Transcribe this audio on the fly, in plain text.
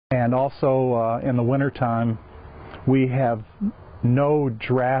And also in the wintertime, we have no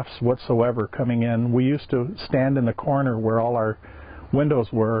drafts whatsoever coming in. We used to stand in the corner where all our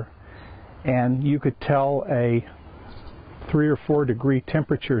windows were, and you could tell a 3 or 4 degree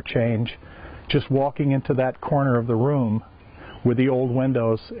temperature change just walking into that corner of the room with the old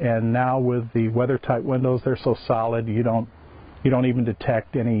windows. And now with the weather-tight windows, they're so solid you don't even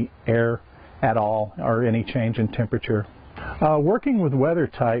detect any air at all or any change in temperature. Working with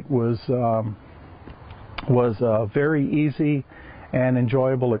weather-tight was a very easy and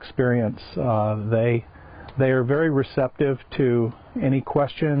enjoyable experience. They are very receptive to any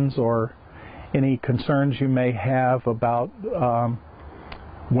questions or any concerns you may have about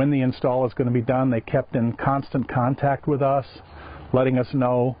when the install is going to be done. They kept in constant contact with us, letting us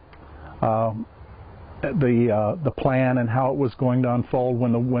know the plan and how it was going to unfold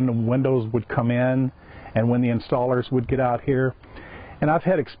when the windows would come in and when the installers would get out here. And I've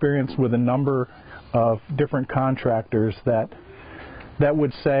had experience with a number of different contractors that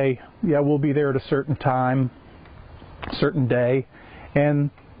would say, yeah, we'll be there at a certain time, certain day, and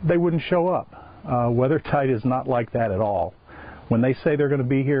they wouldn't show up. WeatherTight is not like that at all. When they say they're going to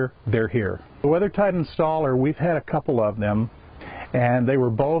be here, they're here. The WeatherTight installer, we've had a couple of them, and they were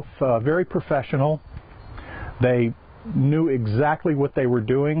both very professional. They knew exactly what they were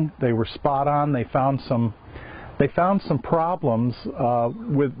doing. They were spot on. They found some problems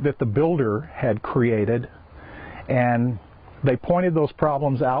that the builder had created, and they pointed those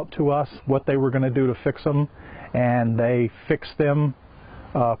problems out to us, what they were going to do to fix them, and they fixed them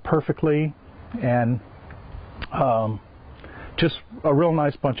perfectly, and just a real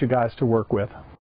nice bunch of guys to work with.